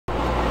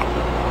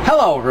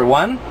Hello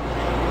everyone.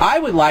 I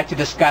would like to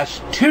discuss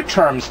two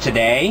terms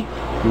today.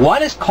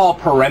 One is called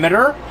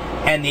perimeter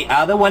and the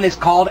other one is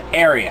called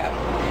area.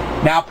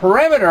 Now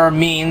perimeter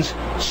means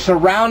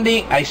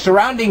a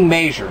surrounding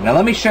measure. Now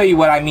let me show you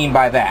what I mean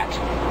by that.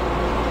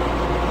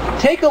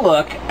 Take a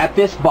look at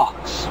this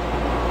box.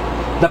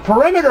 The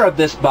perimeter of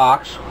this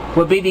box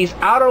would be these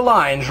outer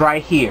lines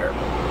right here.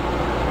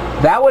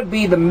 That would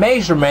be the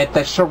measurement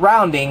that's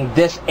surrounding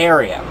this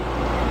area.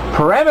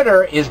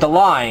 Perimeter is the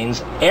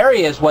lines,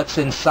 area is what's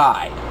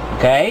inside.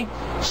 Okay?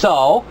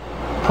 So,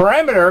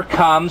 perimeter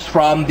comes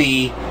from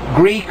the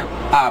Greek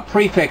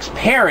prefix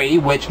peri,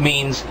 which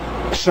means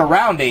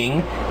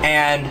surrounding,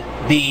 and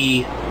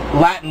the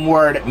Latin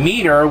word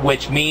meter,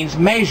 which means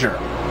measure.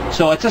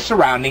 So it's a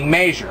surrounding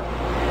measure.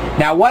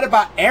 Now what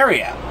about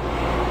area?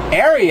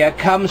 Area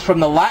comes from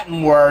the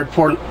Latin word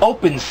for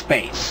open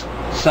space.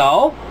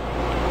 So,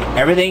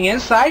 everything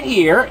inside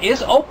here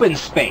is open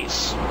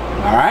space.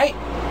 Alright?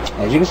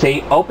 As you can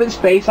see, open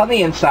space on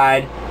the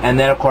inside, and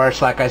then of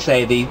course, like I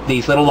say,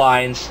 these little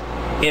lines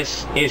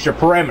is your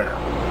perimeter.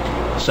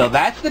 So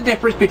that's the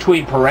difference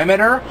between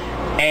perimeter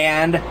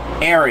and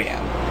area.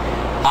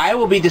 I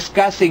will be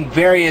discussing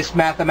various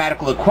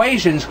mathematical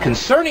equations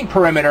concerning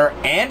perimeter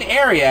and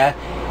area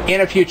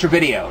in a future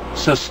video,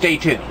 so stay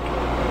tuned.